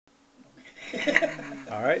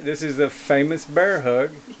All right, this is the famous bear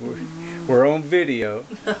hug. We're on video.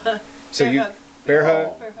 So bear you hug. bear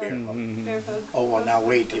hug. Bear hug. Mm-hmm. Bear hug. Oh, well, now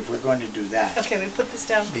wait. If we're going to do that, Okay, we put this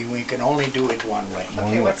down. then we can only do it one way.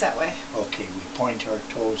 Okay, what's that way? Okay, we point our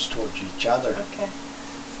toes towards each other. Okay.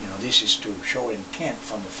 You know, this is to show intent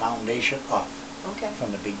from the foundation up. Okay.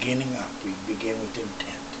 From the beginning up, we begin with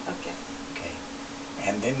intent. Okay. Okay.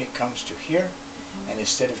 And then it comes to here, and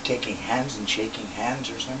instead of taking hands and shaking hands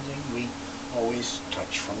or something, we always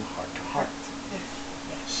touch from heart to heart.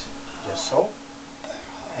 Yes. Just so.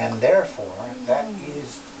 And therefore, that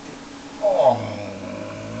is the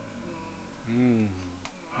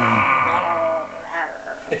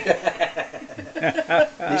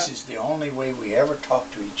This is the only way we ever talk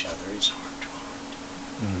to each other is heart to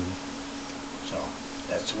heart. So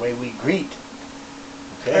that's the way we greet.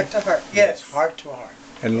 Okay? Heart to heart. Yes, heart to heart.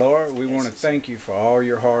 And Laura, we want to thank you for all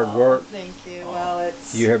your hard work. Thank you. Well,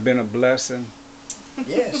 it's... You have been a blessing.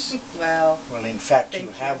 Yes. Well, in fact, you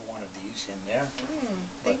you. have one of these in there,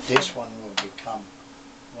 but thank this you. one will become,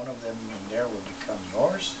 one of them in there will become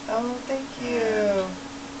yours. Oh, thank you.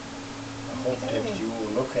 I hope that you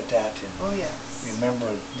will look at that and Oh, yes.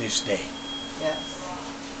 remember this day. Yes.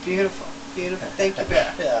 Beautiful. Beautiful. Thank you,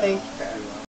 Bear. Yeah. Thank you, Bear.